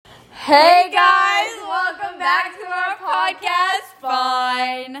Hey guys, welcome back to our podcast.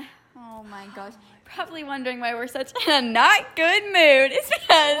 Fine. Oh my gosh. Probably wondering why we're such in a not good mood. It's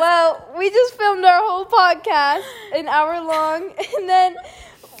because we just filmed our whole podcast an hour long, and then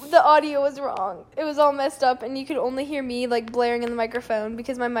the audio was wrong. It was all messed up, and you could only hear me like blaring in the microphone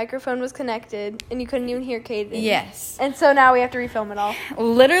because my microphone was connected, and you couldn't even hear Kaden. Yes. And so now we have to refilm it all.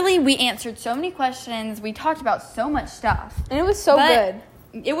 Literally, we answered so many questions. We talked about so much stuff. And it was so good.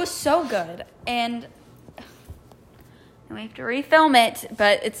 It was so good. And we have to refilm it,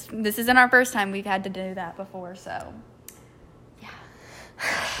 but this isn't our first time. We've had to do that before, so yeah.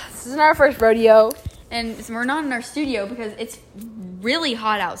 This isn't our first rodeo. And so we're not in our studio because it's really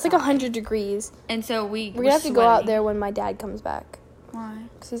hot outside. It's like 100 degrees. And so we're going to have to go out there when my dad comes back. Why?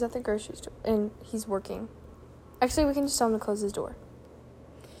 Because he's at the grocery store and he's working. Actually, we can just tell him to close his door.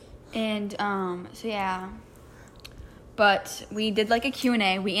 And, so yeah. But we did like a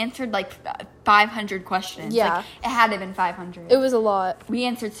Q&A. We answered like 500 questions. Yeah. Like, it had to have been 500. It was a lot. We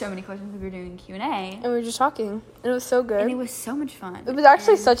answered so many questions. We were doing Q&A. And we were just talking. And it was so good. And it was so much fun. It was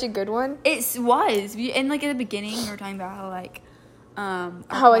actually such a good one. It was. And like at the beginning, we were talking about how like...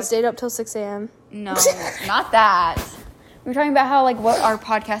 how I stayed up till 6 a.m. No, not that. We were talking about how like what our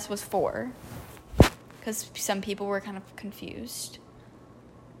podcast was for. Because some people were kind of confused.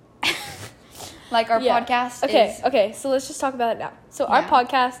 Like our podcast is... Okay, so let's just talk about it now. So our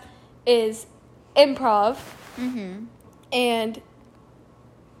podcast is improv. Mm-hmm. And... Do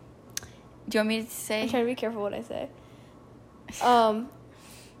you want me to say? I'm trying to be careful what I say.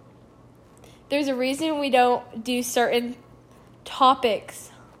 There's a reason we don't do certain topics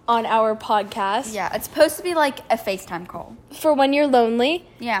on our podcast. Yeah, it's supposed to be like a FaceTime call. For when you're lonely.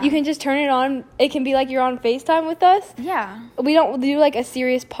 Yeah. You can just turn it on. It can be like you're on FaceTime with us. Yeah. We don't do like a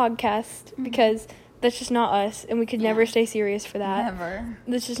serious podcast because that's just not us. And we could never stay serious for that. Never.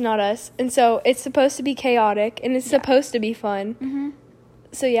 That's just not us. And so it's supposed to be chaotic and it's supposed to be fun. Mm-hmm.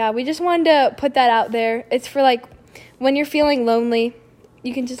 So yeah, we just wanted to put that out there. It's for like when you're feeling lonely,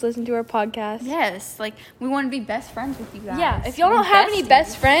 you can just listen to our podcast. Yes, like we want to be best friends with you guys. Yeah, if y'all don't have any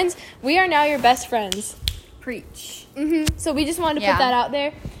best friends, we are now your best friends. Preach. Mm-hmm. So we just wanted to put that out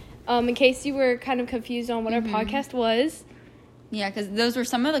there, in case you were kind of confused on what our podcast was. Yeah, because those were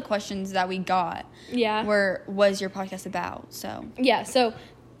some of the questions that we got. Yeah. Was your podcast about? So. Yeah. So,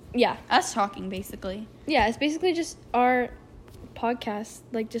 yeah. Us talking, basically. Yeah, it's basically just our podcast,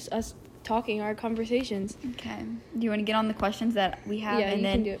 like just us talking, our conversations. Okay. Do you want to get on the questions that we have? Yeah, you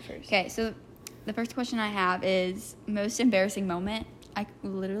can do it first. Okay, so the first question I have is most embarrassing moment. I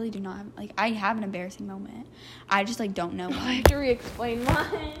literally do not have, like, I have an embarrassing moment. I just, like, don't know one. I have to re-explain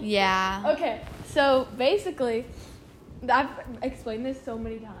mine. Yeah. Okay, so basically, I've explained this so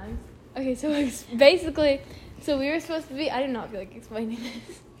many times. Okay, so basically, we were supposed to be, I did not feel like explaining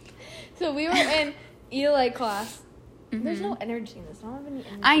this. So we were in ELA class. Mm-hmm. There's no energy in this. I don't have any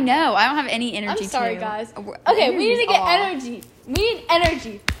energy. I know. I don't have any energy, I'm sorry, too. guys. Okay, we need to get energy. We need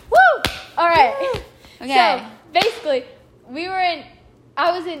energy. Woo! All right. Okay. So, basically,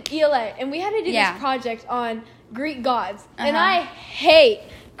 I was in ELA, and we had to do this project on Greek gods. And I hate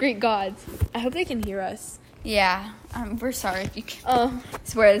Greek gods. I hope they can hear us. Yeah. We're sorry if you can. I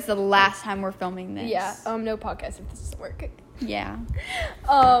swear this is the last time we're filming this. Yeah. No podcast if this doesn't work. Yeah.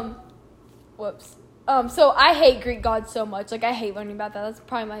 Whoops. So I hate Greek gods so much. Like, I hate learning about that. That's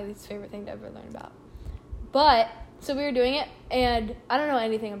probably my least favorite thing to ever learn about. But, so we were doing it, and I don't know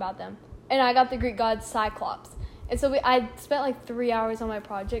anything about them. And I got the Greek god Cyclops. And so I spent, like, 3 hours on my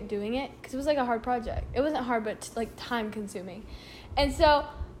project doing it, because it was, like, a hard project. It wasn't hard, but, like, time-consuming. And so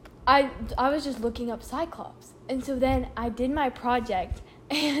I was just looking up Cyclops. And so then I did my project,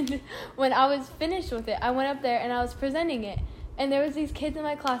 and when I was finished with it, I went up there, and I was presenting it. And there was these kids in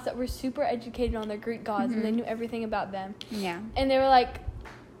my class that were super educated on their Greek gods, and they knew everything about them. Yeah. And they were like,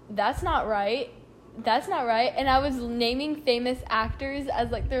 that's not right. That's not right. And I was naming famous actors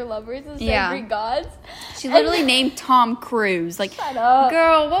as, like, their lovers instead of Greek gods. She literally named Tom Cruise. Like, shut up.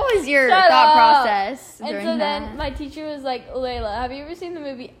 Girl, what was your thought process during And so that? then my teacher was like, Layla, have you ever seen the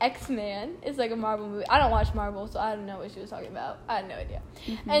movie X-Men? It's like a Marvel movie. I don't watch Marvel, so I don't know what she was talking about. I had no idea.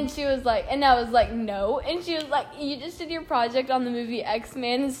 Mm-hmm. And she was like, and I was like, no. And she was like, you just did your project on the movie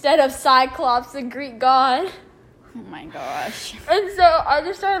X-Men instead of Cyclops, the Greek god. Oh my gosh. And so I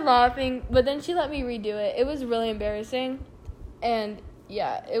just started laughing, but then she let me redo it. It was really embarrassing. And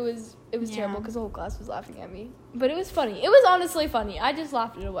yeah, it was terrible because the whole class was laughing at me. But it was funny. It was honestly funny. I just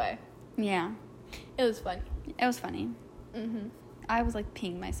laughed it away. Yeah. It was funny. It was funny. Mm-hmm. I was like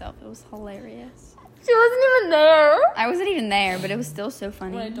peeing myself. It was hilarious. She wasn't even there. I wasn't even there, but it was still so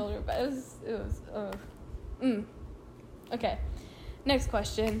funny. When I told her about it, it was Okay. Next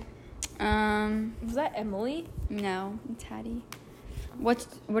question. Was that Emily? No, it's Hattie. What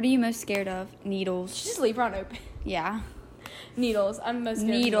are you most scared of? Needles. Just leave her on open. Yeah. Needles. I'm most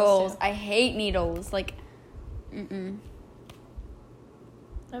scared Needles. of I hate needles. Like, I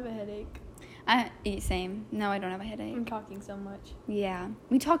have a headache. Same. No, I don't have a headache. I'm talking so much. Yeah.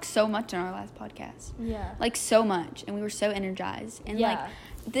 We talked so much in our last podcast. Yeah. Like, so much. And we were so energized. And, yeah.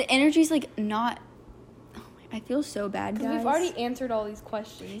 like, the energy's, like, not... Oh my, I feel so bad, guys. Because we've already answered all these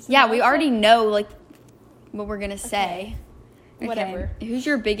questions. Yeah, we already know, like, what we're going to say. Okay. Whatever. Who's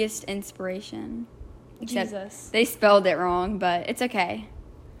your biggest inspiration? Except Jesus. They spelled it wrong, but it's okay.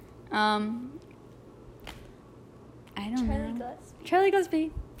 I don't know. Charlie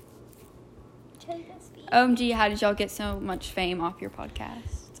Gillespie. OMG, how did y'all get so much fame off your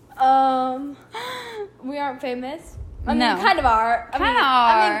podcast? We aren't famous. No. Kind of are.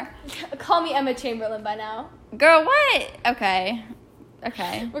 I mean, call me Emma Chamberlain by now. Girl, what? Okay.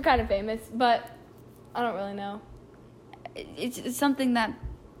 We're kind of famous, but I don't really know. It's something that...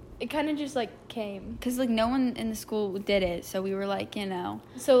 It kind of just, like, came. Because, like, no one in the school did it, so we were, like, you know.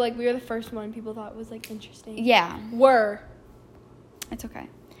 So, like, we were the first one people thought was, like, interesting. Yeah. It's okay.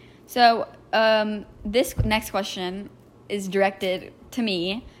 So, this next question is directed to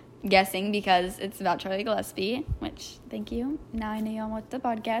me, guessing, because it's about Charlie Gillespie, which, thank you. Now I know y'all watch the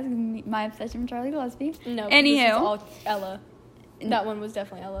podcast, my obsession with Charlie Gillespie. No, anywho. This is all Ella. That one was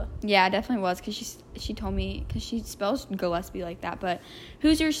definitely Ella. Yeah, it definitely was, because she told me, because she spells Gillespie like that, but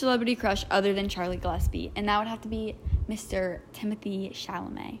who's your celebrity crush other than Charlie Gillespie? And that would have to be Mr. Timothy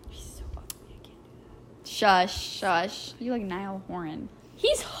Chalamet. He's so ugly, I can't do that. Shush. You like Niall Horan.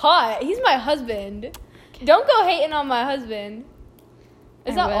 He's hot. He's my husband. Don't go hating on my husband.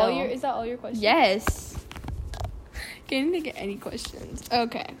 Is that all your questions? Yes. Can't even get any questions.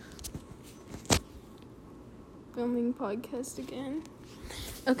 Okay. Filming podcast again.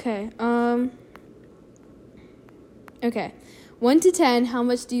 Okay. Okay. 1 to 10, how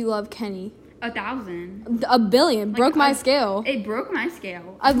much do you love Kenny? 1,000. A billion. Broke my scale. It broke my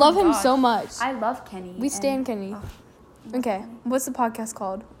scale. I love him so much. I love Kenny. We stand Kenny. Okay. What's the podcast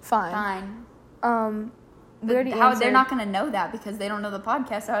called? Fine. We already answered. They're not going to know that because they don't know the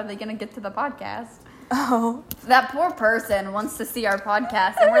podcast. How are they going to get to the podcast? Oh. That poor person wants to see our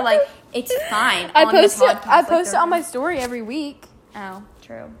podcast, and we're like, it's fine. I post it on my story every week. Oh,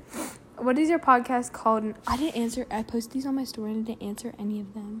 true. What is your podcast called? I didn't answer. I posted these on my story and I didn't answer any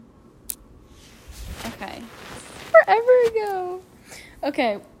of them. Okay. Forever ago.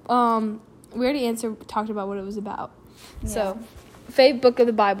 Okay. We already talked about what it was about. Yeah. So, fave book of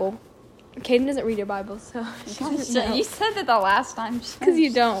the Bible. Kaden doesn't read your Bible, so you said that the last time. Because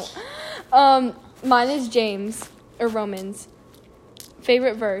you don't. Mine is James or Romans.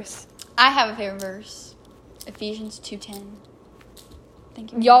 Favorite verse. I have a favorite verse. Ephesians 2:10.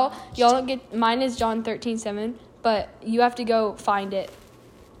 Thank you. Y'all don't get. Mine is John 13:7, but you have to go find it.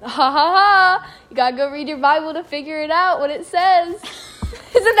 Ha ha ha! You gotta go read your Bible to figure it out what it says.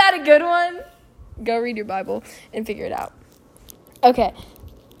 Isn't that a good one? Go read your Bible and figure it out. Okay.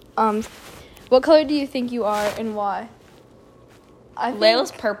 What color do you think you are and why?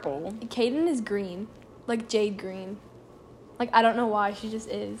 Layla's purple. Kaden is green. Like jade green. Like, I don't know why. She just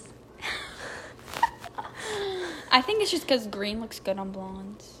is. I think it's just because green looks good on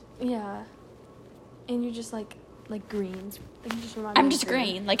blondes. Yeah. And you're just like greens. Like, you just remind me I'm of just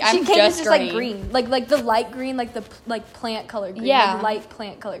green. Like, I'm just green. Like green. Like the light green, like the plant color green. Yeah. Like light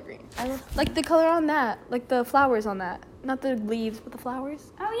plant color green. Like the color on that. Like the flowers on that. Not the leaves, but the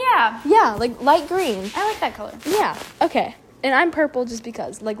flowers. Oh, yeah. Yeah, like light green. I like that color. Yeah. Okay. And I'm purple just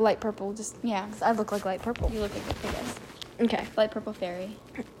because. Like light purple. Just. Yeah. Because I look like light purple. You look like a guys. Okay. Light purple fairy.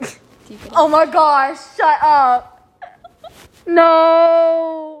 Oh my gosh. Shut up.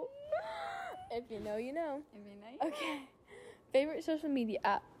 No. If you know, you know. Okay. Favorite social media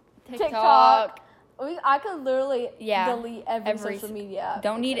app? TikTok. I could literally delete every social media app.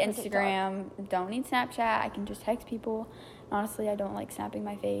 Don't need Instagram. Don't need Snapchat. I can just text people. Honestly, I don't like snapping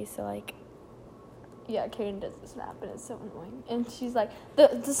my face. So, like... Yeah, Kaden does the snap, and it's so annoying. And she's like,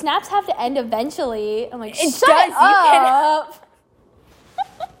 the snaps have to end eventually. I'm like, shut up.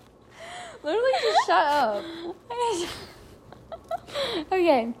 Literally just shut up.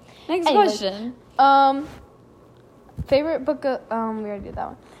 Okay. Next question. Favorite book of... we already did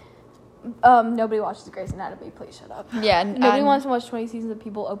that one. Nobody watches Grey's Anatomy. Please shut up. Yeah. Nobody wants to watch 20 seasons of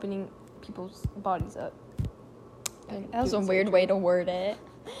people opening people's bodies up. That was a weird way to word it.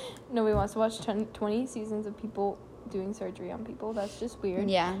 Nobody wants to watch 20 seasons of people doing surgery on people. That's just weird.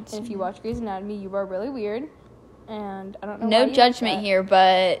 Yeah. And if you watch Grey's Anatomy, you are really weird. And I don't know. No judgment here,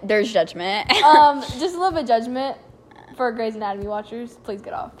 but there's judgment. Just a little bit of judgment. For Grey's Anatomy watchers, please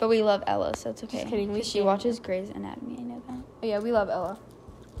get off. But we love Ella, so it's okay. Just kidding. 'Cause she watches Grey's Anatomy. I know that. Oh, yeah, we love Ella.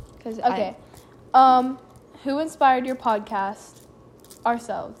 'Cause Okay. Who inspired your podcast?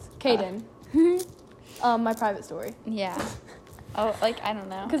 Ourselves. Kaden. My private story. Yeah. Oh, like, I don't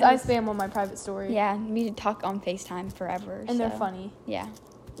know. Because I spam on my private story. Yeah, we could talk on FaceTime forever. And they're funny. Yeah.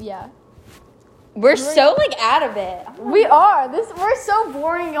 Yeah. We're so, like, out of it. We are. We're so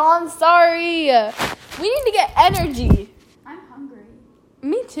boring, y'all. I'm sorry. We need to get energy. I'm hungry.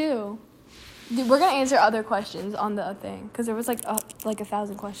 Me too. Dude, we're going to answer other questions on the thing. Because there was, like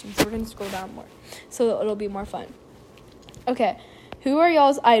 1,000 questions. So we're going to scroll down more. So it'll be more fun. Okay. Who are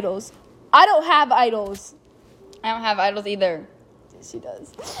y'all's idols? I don't have idols. I don't have idols either. She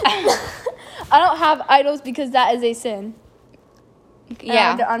does. I don't have idols because that is a sin.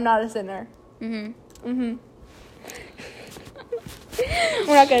 Yeah. And I'm not a sinner. Mhm. Mhm.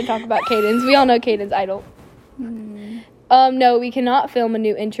 We're not going to talk about Caden's. We all know Caden's idol. No, we cannot film a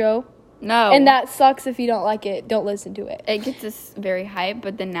new intro. No. And that sucks if you don't like it. Don't listen to it. It gets us very hyped,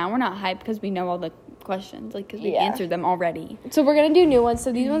 but then now we're not hyped because we know all the questions, like, because we Yeah. answered them already. So we're going to do new ones.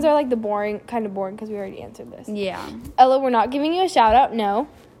 So these ones are like the kind of boring because we already answered this. Yeah. Ella, we're not giving you a shout out. No.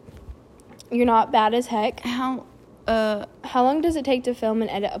 You're not bad as heck. How long does it take to film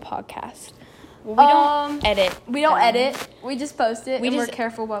and edit a podcast? well, we don't edit. We don't them. edit. We just post it, and we're just-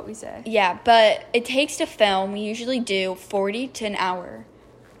 careful what we say. Yeah, but it takes to film. We usually do 40 to an hour.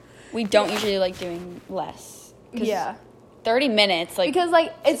 We don't usually like doing less. 'Cause Yeah. 30 minutes, like. Because,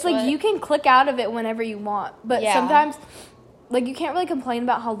 like, it's like what- you can click out of it whenever you want. But Yeah. sometimes, like, you can't really complain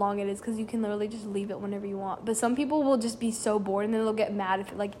about how long it is because you can literally just leave it whenever you want. But some people will just be so bored and then they'll get mad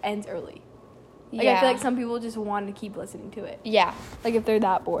if it, like, ends early. Like, I feel like some people just want to keep listening to it. Yeah. Like, if they're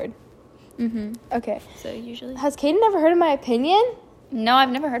that bored. Mm-hmm. Okay. So usually. Has Kaden ever heard of my opinion? No,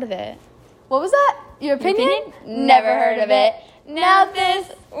 I've never heard of it. What was that? Your opinion? Never heard of it. Now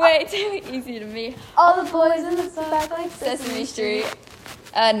this way too easy to me. All the boys in the back like Sesame Street.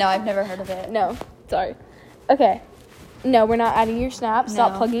 No, I've never heard of it. No, sorry. Okay. No, we're not adding your snaps.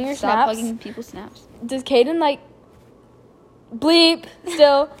 Stop No. plugging your Stop snaps. plugging people's snaps. Does Kaden like bleep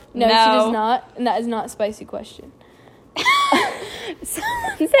still? No, she No. does not. And that is not a spicy question.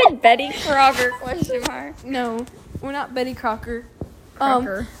 Someone said Betty Crocker question mark. No, we're not Betty Crocker.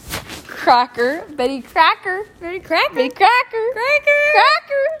 Crocker. Crocker. Betty Cracker. Betty Cracker. Betty Cracker.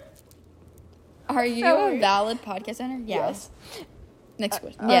 Cracker. Are you Sorry. a valid podcast owner? Yes. Next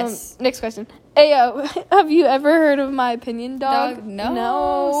question. Next question. Hey, have you ever heard of my opinion, dog? No.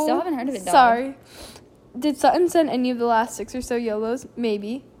 No. Still haven't heard of it, dog. Sorry. Did Sutton send any of the last 6 or so YOLOs?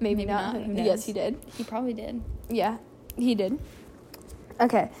 Maybe. Maybe not. Who knows? Yes, he did. He probably did. Yeah, he did.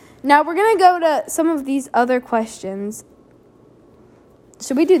 Okay. Now we're going to go to some of these other questions.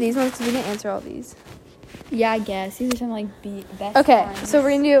 Should we do these ones because we didn't answer all these? Yeah, I guess. These are some, like, the best Okay, ones. so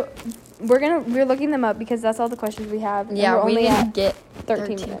we're we're looking them up because that's all the questions we have. and Yeah, we're we only need to at get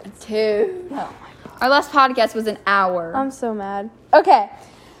 13 minutes. Dude. Oh, my God. Our last podcast was an hour. I'm so mad.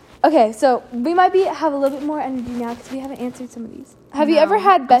 Okay, so we might have a little bit more energy now because we haven't answered some of these. Have you No, ever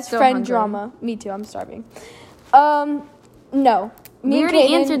had I'm best still friend hungry. drama? Me too, I'm starving. No. Me We and already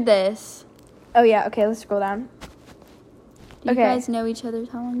Kaden- answered this. Oh, yeah, okay, let's scroll down. Do Okay. you guys know each other's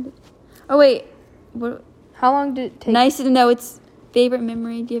how long? Oh, wait. What? How long did it take? Nice to know it's favorite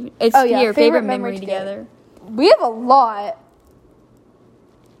memory. Do you have, it's Oh, yeah, your favorite favorite memory memory together. We have a lot.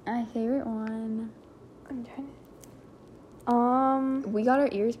 My favorite one. I'm trying to... We got our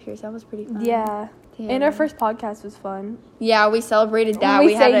ears pierced. That was pretty fun. Yeah. And our first podcast was fun. Yeah, we celebrated that.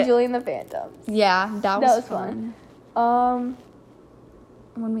 We had sang a, Julie and the Phantoms. Yeah, that was fun.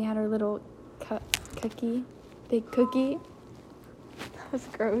 When we had our little cookie, big cookie. That was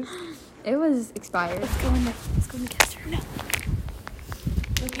gross. It was expired. Let's go in the guest room now.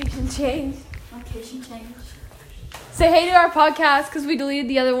 Location change. Location change. Say hey to our podcast because we deleted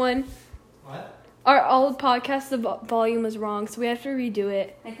the other one. What? Our old podcast, the volume was wrong, so we have to redo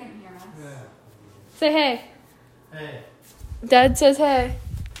it. They couldn't hear us. Yeah. Say hey. Hey. Dad says hey.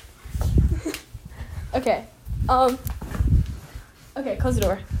 Okay. Okay, close the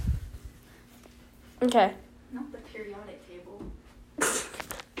door. Okay. Not the periodic table.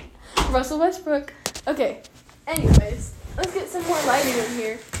 Russell Westbrook. Okay. Anyways, let's get some more lighting in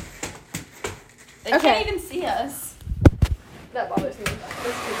here. They Okay. can't even see us. That bothers me.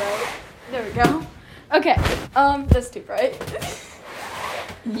 That's too bright. There we go. Okay. That's too bright.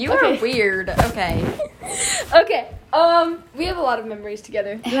 You Okay. are weird. Okay. Okay. We have a lot of memories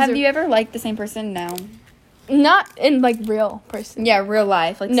together. Have you ever liked the same person? No. Not in like real person. Yeah, real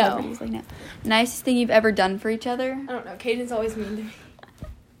life. Like No. celebrities. Like no. Nicest thing you've ever done for each other? I don't know. Caden's always mean to me.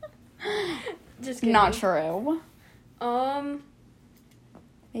 Just kidding. Not true.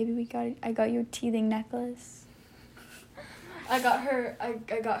 Maybe I got you a teething necklace. I got her an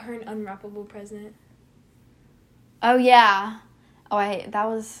unwrappable present. Oh yeah. That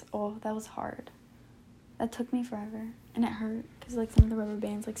was hard. That took me forever, and it hurt because like some of the rubber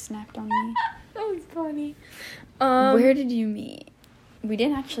bands like snapped on me. That was funny. Where did you meet? We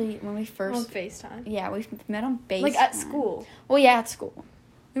didn't actually when we first on FaceTime. Yeah, we met on FaceTime. Like at school. Well, yeah, at school.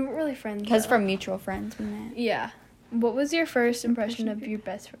 We weren't really friends. Because from mutual friends we met. Yeah. What was your first impression of your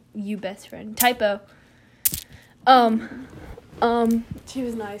best friend? Typo. She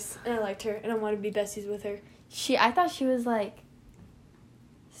was nice, and I liked her, and I wanted to be besties with her. I thought she was like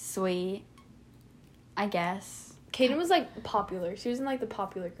sweet, I guess. Kaden was like popular. She was in like the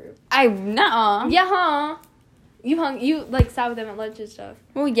popular group. Nuh-uh. Yeah, huh? You like sat with them at lunch and stuff.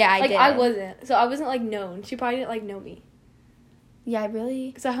 Well, yeah, I did. I wasn't, so I wasn't like known. She probably didn't like know me. Yeah, I really.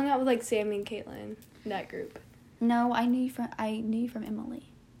 Because I hung out with like Sammy and Caitlin in that group. No, I knew you from Emily.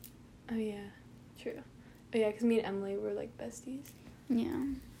 Oh yeah, true. Oh yeah, because me and Emily were like besties. Yeah.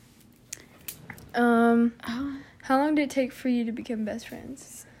 How long did it take for you to become best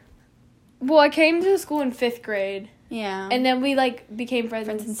friends? Well, I came to school in 5th grade. Yeah. And then we like became friends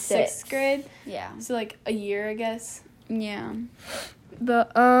in 6th 6th grade. Yeah. So like a year, I guess. Yeah.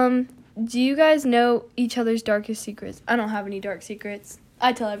 But do you guys know each other's darkest secrets? I don't have any dark secrets.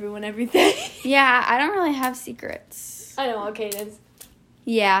 I tell everyone everything. Yeah, I don't really have secrets. I know all Caden's.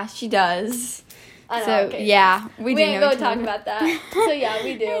 Yeah, she does. I know. So Okay. yeah, we do. ain't know gonna each talk other. about that. So yeah,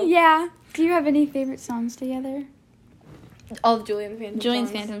 we do. Yeah. Do you have any favorite songs together? All the Julian Phantoms. Julian's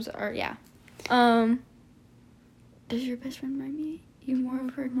songs. Phantoms are yeah. Does your best friend remind me you more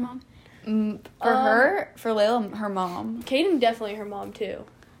of her mom? For Layla, her mom. Caden definitely her mom too.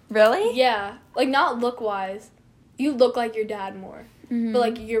 Really? Yeah, like not look wise. You look like your dad more, Mm-hmm. but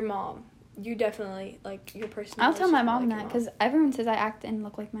like your mom, you definitely like your personality. I'll tell my mom like that because everyone says I act and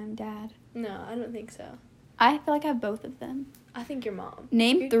look like my dad. No, I don't think so. I feel like I have both of them. I think your mom.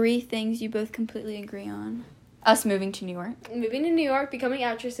 Name 3 things you both completely agree on. Us moving to New York. Moving to New York, becoming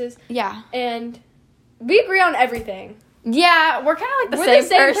actresses, Yeah. and we agree on everything. Yeah, we're kind of like We're the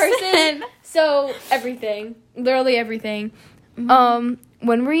same person. So everything, literally everything. Mm-hmm.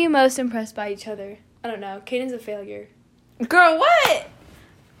 When were you most impressed by each other? I don't know. Caden's a failure. Girl, what?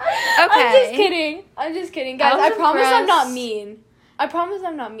 Okay. I'm just kidding. Guys, I I was promise I'm not impressed. mean. I promise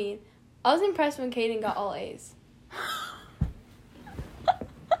I'm not mean. I was impressed when Caden got all A's.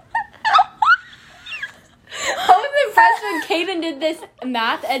 I was impressed when Caden did this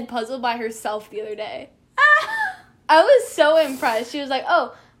math ed puzzle by herself the other day. I was so impressed. She was like,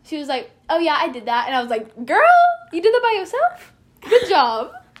 oh yeah, I did that. And I was like, girl, you did that by yourself? Good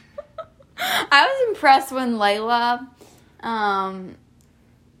job. I was impressed when Layla,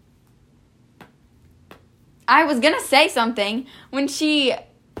 I was gonna say something when she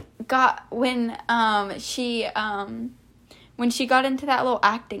got into that little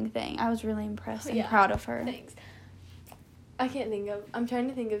acting thing. I was really impressed and proud of her. Thanks. I'm trying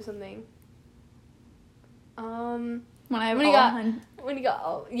to think of something. When you got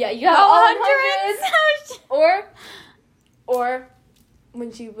all hundreds. or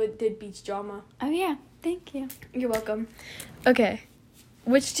when she did beach drama. Oh yeah, thank you. You're welcome. Okay,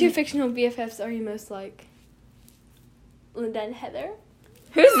 which 2 fictional BFFs are you most like? Linda and Heather.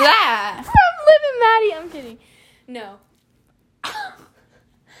 Who's that? From Liv and Maddie. I'm kidding. No.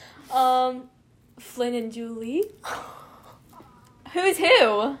 Flynn and Julie. Who's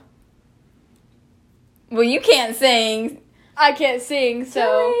who? Well, you can't sing. I can't sing,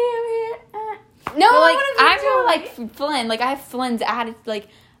 so. No, I feel like Flynn. Like, I have Flynn's attitude. Like,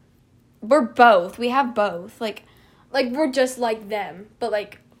 we're both. We have both. Like we're just like them, but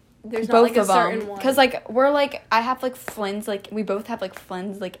like there's not both like a of certain them. one. Because like we're like I have like Flynn's like we both have like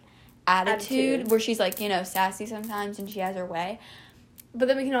Flynn's like attitude where she's like sassy sometimes and she has her way. But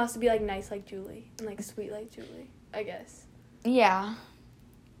then we can also be like nice like Julie and like sweet like Julie, I guess. Yeah.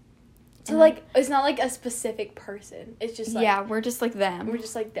 So like it's not like a specific person. It's just like we're just like them. We're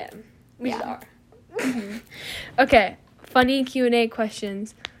just like them. We just are. Mm-hmm. Okay, funny Q&A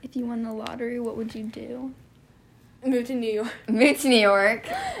questions. If you won the lottery, what would you do? Move to New York. Move to New York.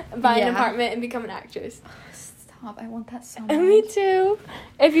 Buy an apartment and become an actress. Stop, I want that so much. Me too.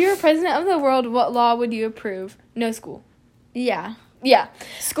 If you were president of the world, what law would you approve? No school. Yeah. Yeah.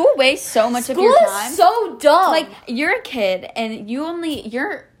 School wastes so much of your time. School is so dumb. Like, you're a kid, and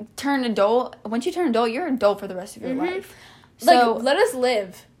you're turned adult. Once you turn adult, you're an adult for the rest of your life. So, like, let us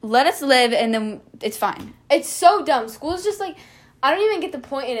live. Let us live, and then it's fine. It's so dumb. School is just, like, I don't even get the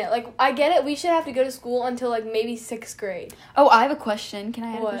point in it. Like, I get it. We should have to go to school until, like, maybe 6th grade. Oh, I have a question. Can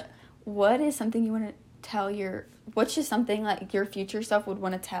I add a What? question? What is something you want to... what's just something like your future self would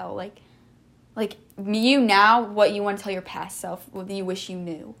want to tell, like you now, what you want to tell your past self, what you wish you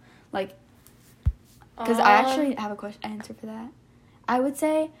knew, like, because I actually have a answer for that. I would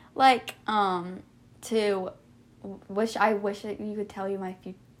say like I wish that you could tell you my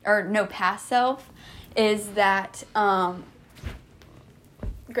past self is that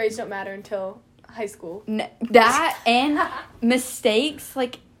grades don't matter until high school. That and mistakes,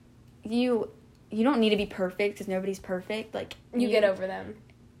 like you don't need to be perfect because nobody's perfect. Like you get over them.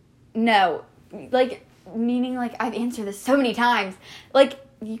 No, like meaning like I've answered this so many times. Like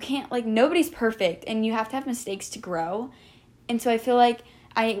you can't, like nobody's perfect and you have to have mistakes to grow. And so I feel like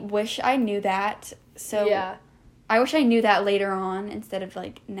I wish I knew that. So yeah. I wish I knew that later on instead of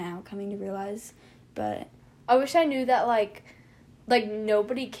like now coming to realize. But I wish I knew that like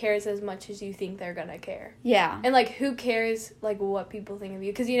nobody cares as much as you think they're gonna care. Yeah. And like who cares like what people think of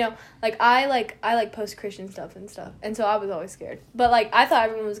you? Because you know, like I post Christian stuff, and so I was always scared. But like I thought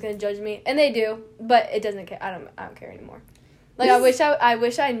everyone was gonna judge me, and they do, but it doesn't care. I don't care anymore. Like I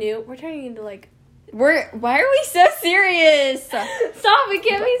wish I knew. We're turning into like. Why are we so serious? Stop! We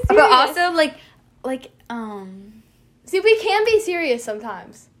can't be serious. But also like. See, we can be serious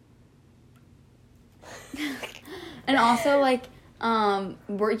sometimes. And also like. I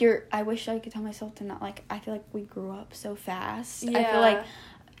wish I could tell myself to not, like, I feel like we grew up so fast. Yeah. I feel like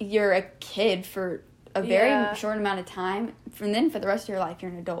you're a kid for a very short amount of time, and then for the rest of your life,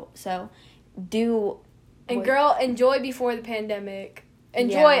 you're an adult. So, enjoy before the pandemic.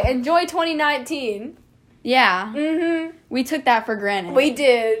 Enjoy 2019. Yeah. Mm-hmm. We took that for granted. We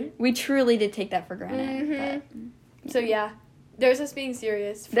did. We truly did take that for granted. Mm-hmm. So, yeah. There's us being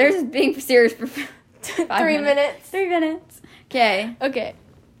serious. There's us being serious for 3 minutes. 3 minutes. Okay.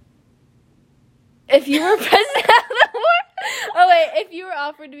 If you were president of the world... if you were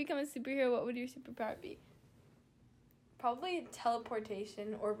offered to become a superhero, what would your superpower be? Probably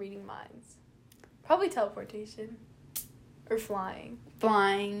teleportation or reading minds. Probably teleportation. Or flying.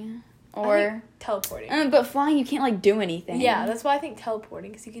 Or... teleporting. But flying, you can't, like, do anything. Yeah, that's why I think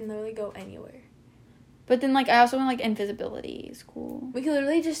teleporting, because you can literally go anywhere. But then, like, I also want, like, invisibility is cool. We could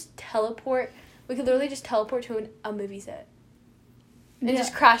literally just teleport... to a movie set. And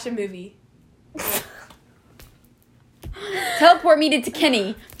just crash a movie. Teleport me to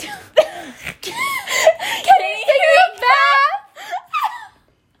Kenny. Kenny's taking a bath!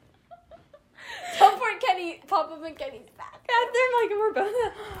 Teleport Kenny, pop up in Kenny's bath. God, they're like, we're both...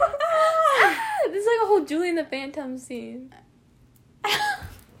 This is like a whole Julie and the Phantom scene.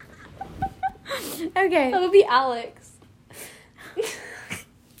 Okay. That would be Alex.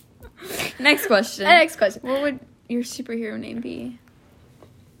 Next question. What would your superhero name be?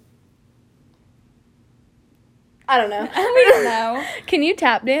 I don't know. We don't know. Can you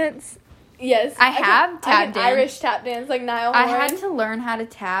tap dance? Yes. I have tap dance. Irish tap dance like Niall Horan. I had to learn how to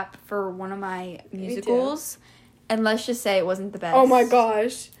tap for one of my musicals. And let's just say it wasn't the best. Oh my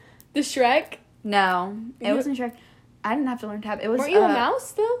gosh. The Shrek? No. It wasn't Shrek. I didn't have to learn to tap. It was... Weren't you a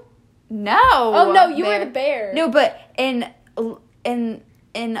mouse though? No. Oh no, you were the bear. No, but in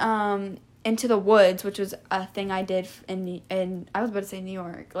Into the Woods, which was a thing I did in I was about to say New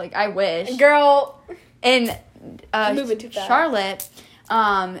York. Like, I wish. Girl. In moving too fast. Charlotte.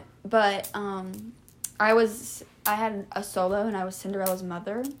 I had a solo and I was Cinderella's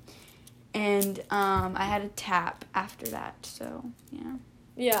mother. And I had a tap after that, so yeah.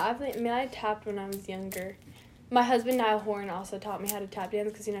 Yeah, I tapped when I was younger. My husband, Niall Horan, also taught me how to tap dance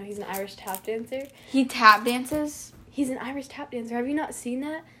because, you know, he's an Irish tap dancer. He tap dances? He's an Irish tap dancer. Have you not seen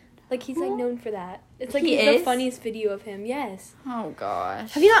that? Like, he's, like, known for that. It's, like, He the is? funniest video of him. Yes. Oh,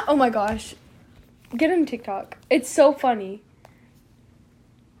 gosh. Have you not? Oh, my gosh. Get on TikTok. It's so funny.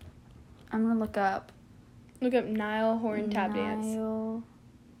 I'm going to look up. Look up Niall Horan tap dance. Niall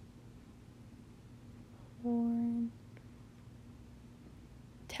Horan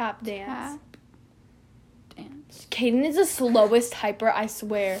tap dance. Tap dance. Kaden is the slowest typer, I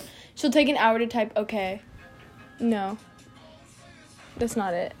swear. She'll take an hour to type, okay. No. That's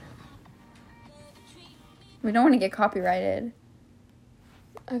not it. We don't want to get copyrighted.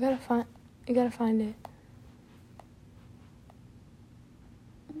 You gotta find it.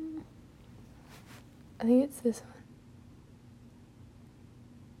 I think it's this one.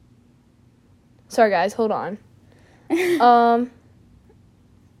 Sorry guys, hold on.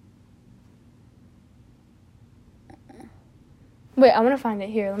 Wait, I'm gonna find it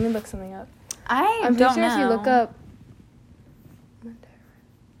here. Let me look something up. I'm pretty sure if you look up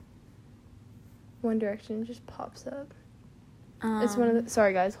One Direction, it just pops up. It's one of the...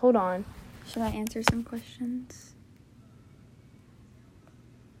 Sorry, guys. Hold on. Should I answer some questions?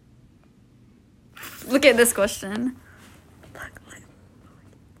 Look at this question.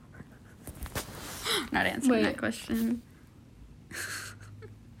 Not answering that question.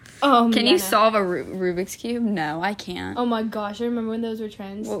 Can you solve a Rubik's Cube? No, I can't. Oh my gosh, I remember when those were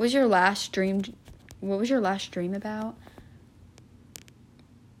trends. What was your last dream about?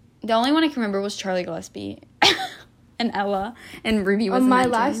 The only one I can remember was Charlie Gillespie and Ella, and Ruby was in my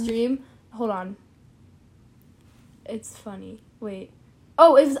that last dream. dream. Hold on. It's funny. Wait.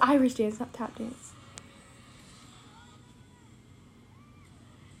 Oh, it was Irish dance, not tap dance.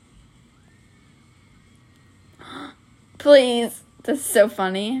 Please. That's so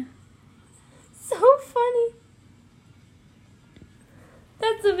funny. So funny.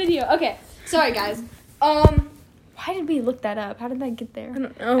 That's the video. Okay. Sorry, guys. Why did we look that up? How did that get there? I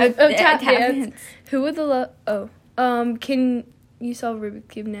don't know. Tap dance. Who would the can you solve Rubik's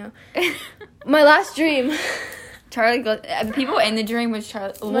Cube now? My last dream. People in the dream was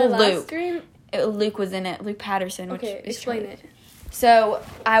Charlie. My last Luke. dream. Luke was in it. Luke Patterson. Which Okay, is explain Charlie. it. So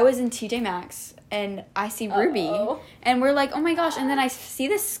I was in TJ Maxx and I see Ruby, and we're like, oh my gosh! And then I see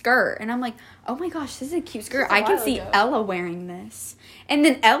this skirt, and I'm like, oh my gosh, this is a cute skirt. I can see Ella wearing this, and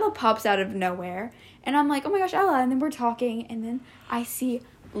then Ella pops out of nowhere, and I'm like, oh my gosh, Ella! And then we're talking, and then I see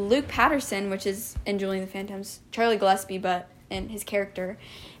Luke Patterson, which is in Julie and the Phantoms, Charlie Gillespie, but in his character,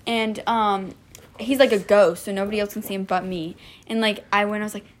 and he's like a ghost, so nobody else can see him but me. And like I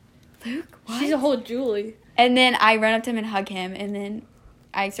was like, Luke, what? She's a whole Julie. And then I run up to him and hug him, and then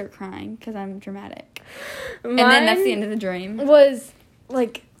I start crying because I'm dramatic. And then that's the end of the dream. Was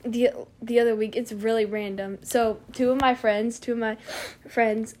like the other week. It's really random. So two of my friends, they're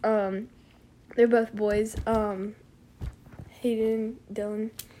both boys. Hayden,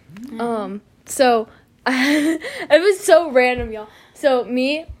 Dylan. Mm-hmm. So it was so random, y'all. So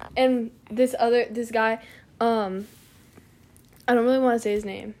me and this guy, I don't really want to say his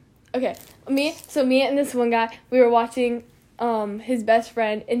name. Okay, me and this one guy, we were watching his best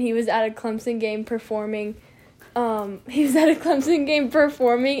friend, and he was at a Clemson game performing. In a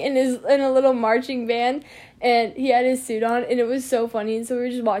little marching band, and he had his suit on, and it was so funny. And so we were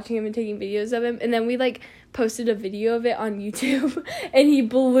just watching him and taking videos of him, and then we like posted a video of it on YouTube, and he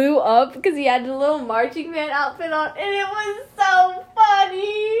blew up because he had a little marching band outfit on, and it was so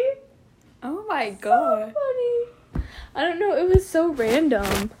funny. Oh my god. So funny. I don't know, it was so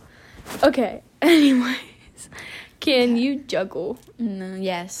random. Okay, anyways. Can you juggle? No,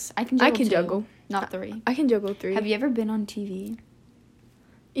 yes. I can juggle. Not 3. I can juggle 3. Have you ever been on TV?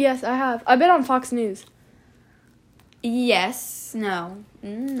 Yes, I have. I've been on Fox News. Yes. No.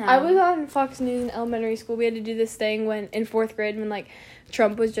 I was on Fox News in elementary school. We had to do this thing in 4th grade when, like,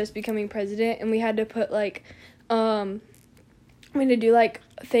 Trump was just becoming president. And we had to put, like, we had to do, like,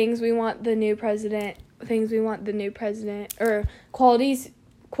 things we want the new president, or qualities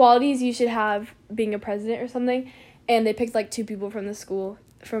you should have being a president or something. And they picked like 2 people from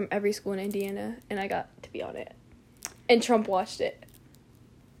every school in Indiana, and I got to be on it. And Trump watched it.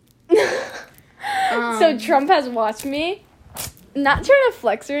 So Trump has watched me. Not trying to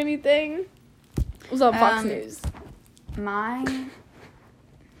flex or anything. It was on Fox News.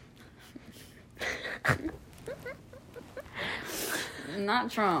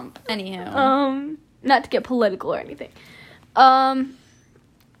 Not Trump. Anyhow. Not to get political or anything.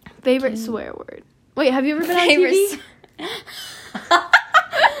 Favorite swear word. Wait, have you ever been on TV? I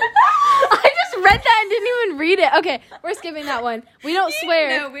just read that and didn't even read it. Okay, we're skipping that one. We don't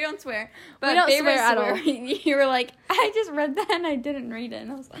swear. No, we don't swear. But we don't swear at all. You were like, I just read that and I didn't read it.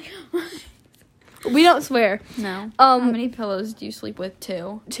 And I was like, we don't swear. No. How many pillows do you sleep with?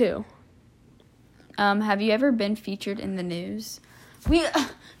 2. 2. Have you ever been featured in the news? We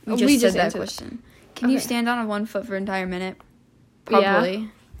just said that question. Can you stand on 1 foot for an entire minute? Probably. Yeah.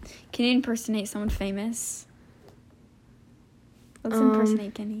 Can you impersonate someone famous? Let's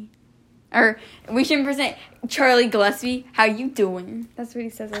impersonate Kenny. Or we should impersonate Charlie Gillespie. How you doing? That's what he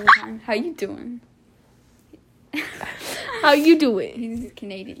says all the time. How you doing? How you doing? He's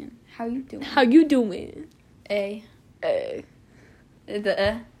Canadian. How you doing? How you doing? A.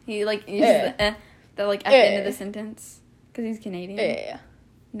 The he like uses the like at the end of the sentence because he's Canadian.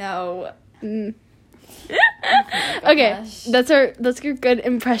 No. Oh okay, gosh. That's your good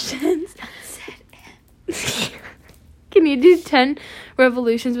impressions. Can you do 10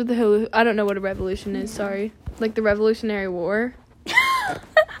 revolutions with the hula? I don't know what a revolution is. Sorry, like the Revolutionary War.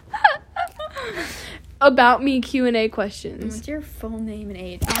 About me Q&A questions. What's your full name and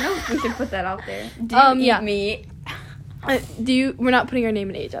age? I don't know if we can put that out there. Do you eat meat? We're not putting our name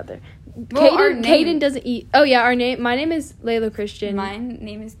and age out there. Well, Caden doesn't eat. Oh yeah, our name. My name is Layla Christian. My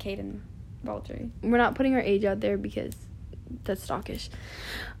name is Caden Baldry. We're not putting our age out there because that's stalkish.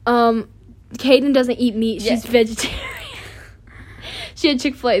 Kaden doesn't eat meat. She's Yeah. vegetarian. She had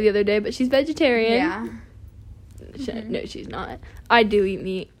Chick-fil-A the other day, but she's vegetarian. Yeah. No, she's not. I do eat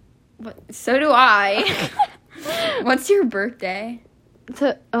meat. But so do I. What's your birthday?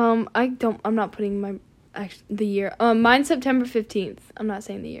 So, I'm not putting the year. Mine's September 15th. I'm not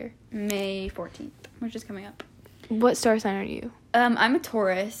saying the year. May 14th, which is coming up. What star sign are you? I'm a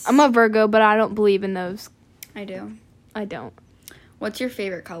Taurus. I'm a Virgo, but I don't believe in those. I do. I don't. What's your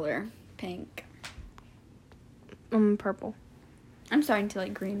favorite color? Pink. Purple. I'm starting to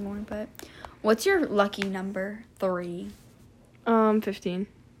like green more, but what's your lucky number? 3. 15.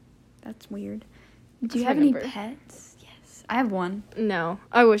 That's weird. Do That's you my have any number. pets? Yes. I have one. No,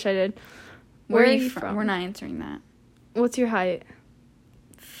 I wish I did. Where are you from? We're not answering that. What's your height?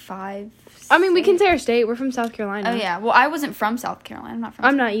 5. I mean, we can 6? say our state. We're from South Carolina. Oh yeah. Well, I wasn't from South Carolina. I'm not from.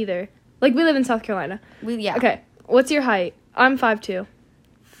 I'm not either. Like, we live in South Carolina. Yeah. Okay. What's your height? I'm 5'2".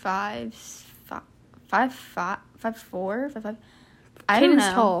 5, 4, 5. I don't know.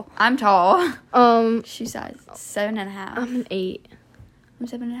 Caden's tall. I'm tall. She's size 7.5. I'm an 8. I'm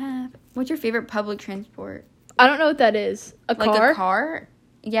 7.5. What's your favorite public transport? I don't know what that is. A car? Like a car?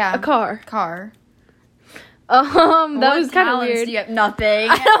 Yeah. A car. Car. That What was kind of talents weird. Do you have nothing?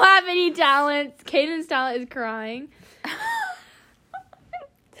 I don't have any talents. Caden's talent is crying.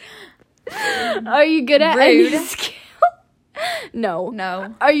 Are you good at Rude. any skill? No.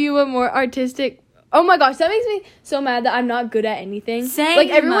 No. Are you a more artistic? Oh my gosh, that makes me so mad that I'm not good at anything. Same. Like,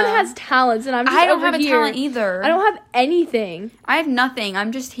 everyone has talents, and I'm just I don't over have a here. talent either. I don't have anything. I have nothing.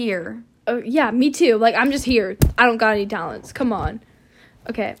 I'm just here. Oh yeah, me too. Like, I'm just here. I don't got any talents. Come on.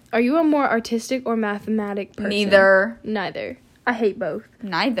 Okay. Are you a more artistic or mathematic person? Neither. I hate both.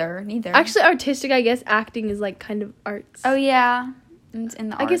 Neither. Actually, artistic, I guess acting is like kind of arts. Oh yeah. It's in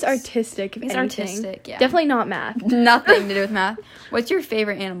the arts. I guess artistic. If It's anything. artistic, yeah. Definitely not math. Nothing to do with math. What's your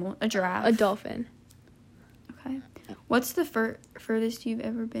favorite animal? A giraffe. A dolphin. Okay. What's the furthest you've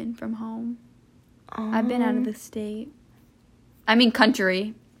ever been from home? I've been out of the state. I mean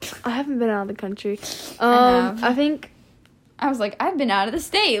country. I haven't been out of the country. I have. I think. I was like, I've been out of the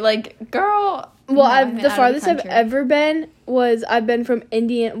state. Like, girl. Well, no, I've been the out of farthest I've country. ever been was I've been from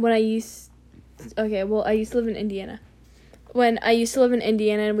Indiana when I used. Okay, well, I used to live in Indiana. When I used to live in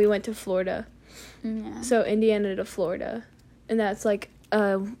Indiana and we went to Florida. Yeah. So Indiana to Florida, and that's like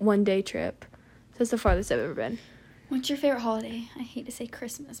a 1-day trip. So that's the farthest I've ever been. What's your favorite holiday? I hate to say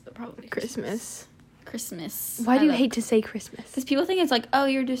Christmas, but probably Christmas. Christmas. Why do you hate to say Christmas? Because people think it's like, oh,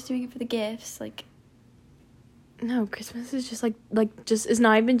 you're just doing it for the gifts. Like, No, Christmas is just like just it's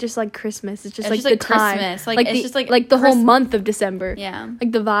not even just like Christmas. It's just It's like just the like time. Christmas. Like, it's just like the whole month of December. yeah.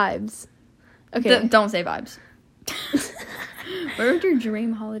 Like the vibes. Okay. Don't say vibes. Where would your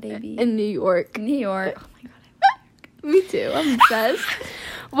dream holiday be? In New York. New York. Oh my god. Me too. I'm obsessed.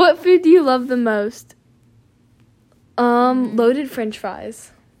 What food do you love the most? Loaded French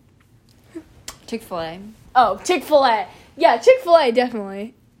fries. Chick-fil-A. Oh, Chick-fil-A. Yeah, Chick-fil-A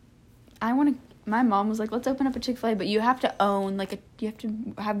definitely. My mom was like, let's open up a Chick-fil-A, but you have to own, you have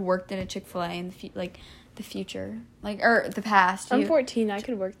to have worked in a Chick-fil-A in the future. Or the past. I'm 14. I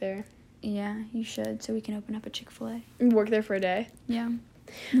could work there. Yeah, you should, so we can open up a Chick-fil-A. Work there for a day. Yeah.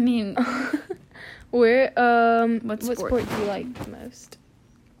 I mean, Where, what sport do you like the most?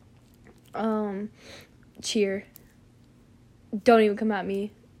 Cheer. Don't even come at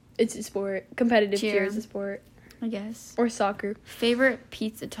me. It's a sport. Competitive cheer is a sport. I guess. Or soccer. Favorite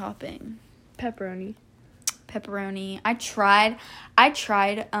pizza topping? Pepperoni. I tried,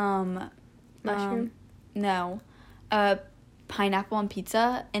 Mushroom? no. Pineapple on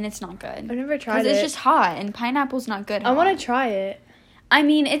pizza, and it's not good. I've never tried it. Because it's just hot, and pineapple's not good I hot. want to try it. I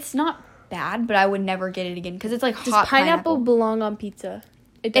mean, it's not bad, but I would never get it again, because it's like Does hot pineapple belong on pizza?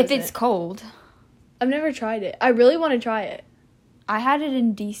 It If doesn't. it's cold. I've never tried it. I really want to try it. I had it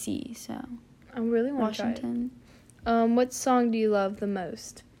in D.C., so. I really want to try it. Washington. What song do you love the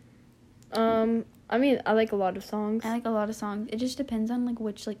most? I mean, I like a lot of songs. I like a lot of songs. It just depends on,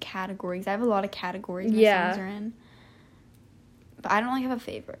 which, categories. I have a lot of categories my songs are in. But I don't, have a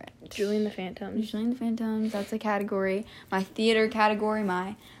favorite. Julie and the Phantoms. Julie and the Phantoms, that's a category. My theater category,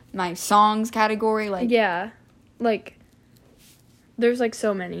 my songs category, Yeah. There's,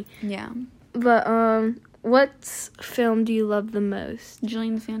 so many. Yeah. But, what film do you love the most? Julie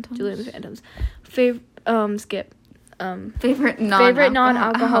and the Phantoms. Julie and the Phantoms. Skip. Favorite Favorite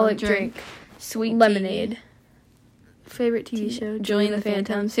non-alcoholic drink. Sweet Lemonade. tea. Favorite TV show? Julie and the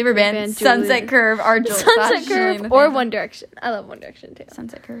Phantoms. Favorite band? Sunset Curve. Sunset Curve or One Direction. I love One Direction too.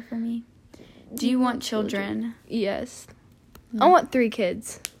 Sunset Curve for me. Do you want children? Yes. I want 3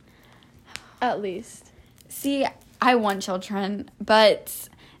 kids. At least. See, I want children, but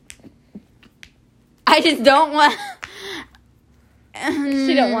I just don't want.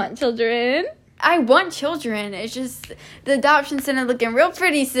 She don't want children. I want children. It's just the adoption center looking real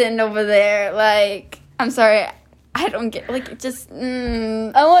pretty sitting over there. Like, I'm sorry, I don't get like just.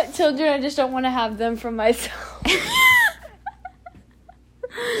 I want children. I just don't want to have them for myself.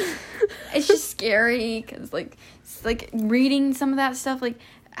 It's just scary because like reading some of that stuff, like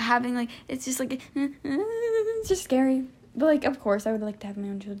having like it's just like it's just scary. But like, of course, I would like to have my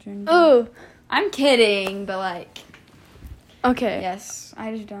own children. Oh, I'm kidding, but like. Okay. Yes,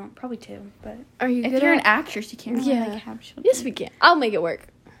 I just don't. Probably 2, but Are you if good you're at... an actress, you can't really like, have children. Yes, we can. I'll make it work.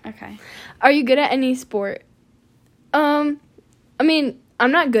 Okay. Are you good at any sport? I mean,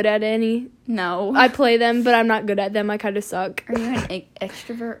 I'm not good at any. No. I play them, but I'm not good at them. I kind of suck. Are you an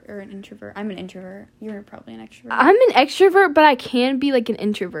extrovert or an introvert? I'm an introvert. You're probably an extrovert. I'm an extrovert, but I can be like an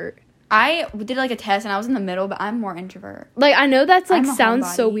introvert. I did like a test and I was in the middle, but I'm more introvert. Like, I know that's like I'm a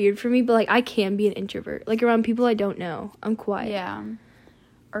sounds so homebody. weird for me, but like I can be an introvert. Like around people I don't know, I'm quiet. Yeah.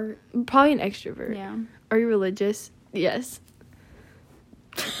 Or Probably an extrovert. yeah. Are you religious? Yes.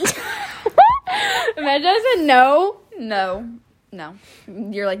 Imagine I said no. No.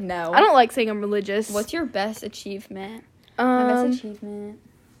 You're like no. I don't like saying I'm religious. What's your best achievement? My best achievement.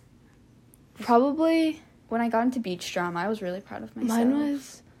 Probably When I got into beach drama, I was really proud of myself. mine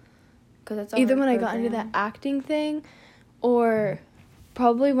was Cause it's either when I got into that acting thing, or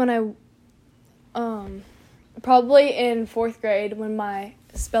probably when probably in 4th grade when my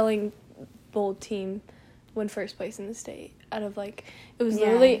spelling bowl team won first place in the state. Out of like, it was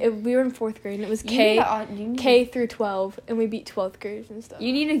literally we were in 4th grade and it was K through 12, and we beat 12th graders and stuff.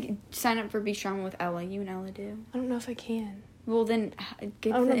 You need to sign up for beach drama with Ella. You and Ella do. I don't know if I can. Well, then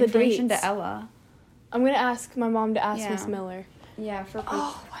give I don't the know the information dates. to Ella. I'm gonna ask my mom to ask Yeah. Miss Miller. Yeah, for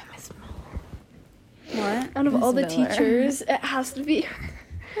Oh, why Miss Miller? what? Out of Miss all the Miller. teachers, it has to be her.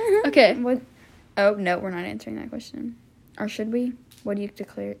 Okay. What? Oh no, we're not answering that question. Or should we? What do you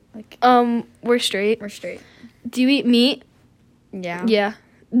declare? Like, We're straight. we're straight. Do you eat meat? Yeah. Yeah.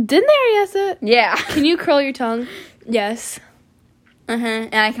 Didn't they already ask that? Yeah. Can you curl your tongue? Yes.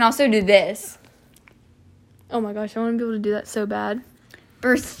 And I can also do this. Oh my gosh, I want to be able to do that so bad.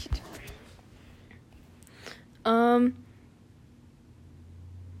 First.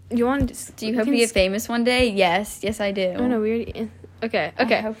 You want to? Do you hope to get famous one day? Yes, I do. Oh no, we already. Okay.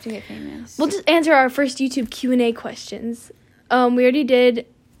 I hope to get famous. We'll just answer our first YouTube Q&A questions. We already did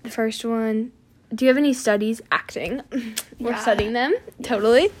the first one. Do you have any studies acting? We're Yeah. studying them.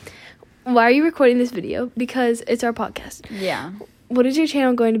 Totally. Why are you recording this video? Because it's our podcast. Yeah. What is your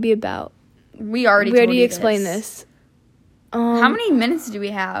channel going to be about? We already explained this. How many minutes do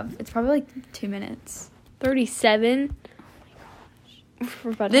we have? It's probably like 2 minutes. 37.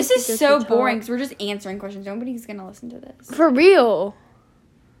 This is so boring because we're just answering questions. Nobody's gonna listen to this. For real.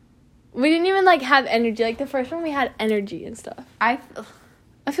 We didn't even like have energy. Like the first one we had energy and stuff. I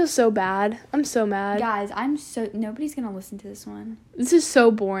feel so bad. I'm so mad. Guys, nobody's gonna listen to this one. This is so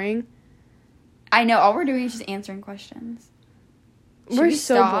boring. I know. All we're doing is just answering questions. We're we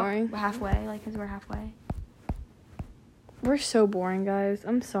so stop boring. halfway, like, because we're halfway. We're so boring, guys.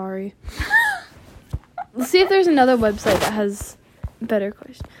 I'm sorry. Let's see if there's another website that has better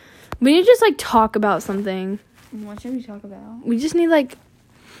questions. We need to just like talk about something. What should we talk about? We just need like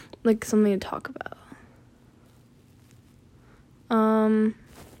something to talk about. I'm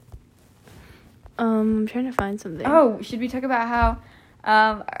trying to find something. Oh, should we talk about how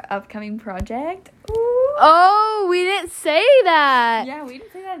our upcoming project? Ooh. Oh, we didn't say that. Yeah, we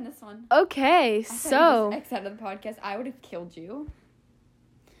didn't say that in this one. Okay, I thought so. you just X out of the podcast. I would have killed you.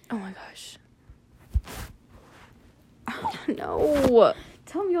 Oh my gosh. No.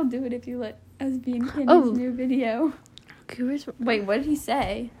 Tell him you'll do it if you let us be in his Oh. new video. Okay, Wait, what did he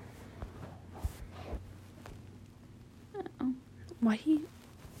say? Oh. Why he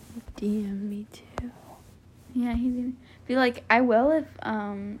DM me too? Yeah, he did. Be like, I will if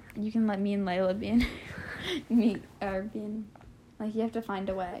you can let me and Layla be in like, you have to find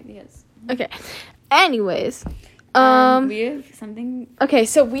a way because Okay. Anyways, we have something. Okay,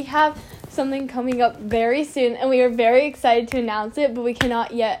 so we have something coming up very soon, and we are very excited to announce it, but we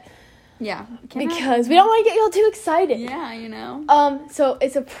cannot yet. Yeah, Because we don't want to get y'all too excited. Yeah, you know. So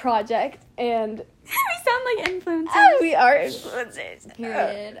it's a project, and we sound like influencers. we are influencers.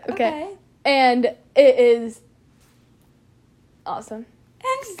 Period. Okay. And it is awesome.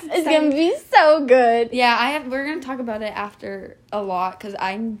 It's gonna be so good. Yeah, we're gonna talk about it after a lot because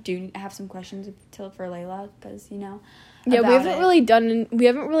I do have some questions for Layla because Yeah, we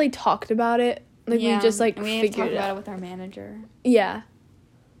haven't really talked about it. Like we just like and we have to figured talk it about out it with our manager. Yeah.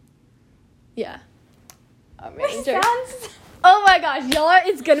 Our manager. Oh my gosh, y'all,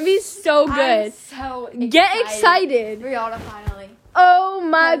 it's gonna be so good. I'm so excited. Get excited. Rihanna finally. Oh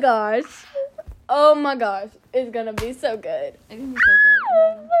my gosh. Oh my gosh. It's gonna be so good. It's gonna be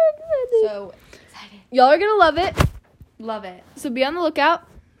so good. So excited. Y'all are gonna love it. Love it. So be on the lookout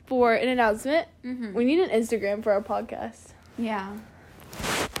for an announcement. Mm-hmm. We need an Instagram for our podcast. Yeah.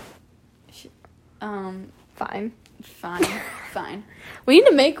 Fine. Fine. We need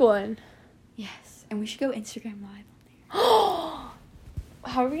to make one. Yes, and we should go Instagram live on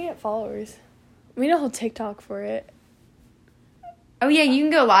there. How are we gonna get followers? We need a whole TikTok for it. Oh yeah, you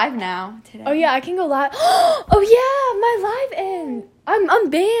can go live now today. Oh yeah, I can go live. Oh yeah, my live end. I'm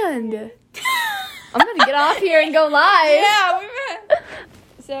banned. I'm gonna get off here and go live. Yeah, we met.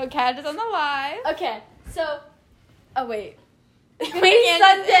 So Kat is on the live. Okay, so. Oh wait. It's gonna We be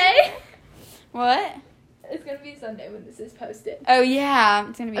can't do Sunday. What? It's gonna be Sunday when this is posted. Oh yeah,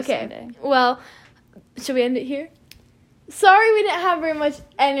 it's gonna be Okay. Sunday. Well, should we end it here? Sorry we didn't have very much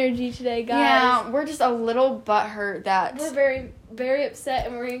energy today, guys. Yeah, we're just a little butthurt that. We're very, very upset,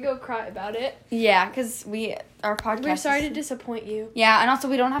 and we're gonna go cry about it. Yeah, because our podcast. We're sorry is- to disappoint you. Yeah, and also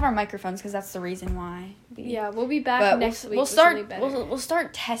we don't have our microphones because that's the reason why. Yeah, we'll be back But next week. We'll with start. something better. We'll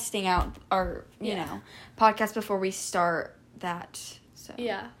start testing out our podcast before we start that. So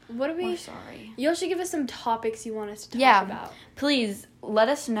Yeah. What do we're we? sorry. You all should give us some topics you want us to talk Yeah. about. Please let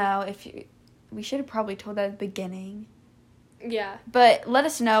us know if you. We should have probably told that at the beginning. Yeah. But let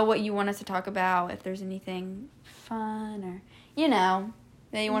us know what you want us to talk about. If there's anything fun or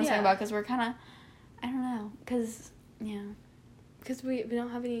that you want to talk Yeah. about, because we're kind of, I don't know, because Because we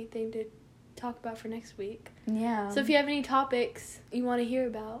don't have anything to talk about for next week. yeah. So if you have any topics you want to hear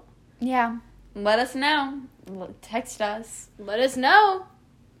about, Yeah, let us know. Text us. let us know.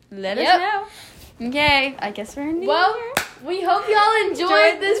 Let Yep. us know. Okay, I guess we're in. Well, we hope y'all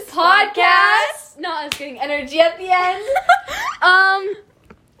enjoyed this podcast. No, I was getting energy at the end.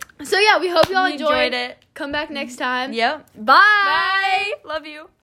 So yeah, we hope y'all enjoyed it. Come back next time. Yep. Bye. Bye. Love you.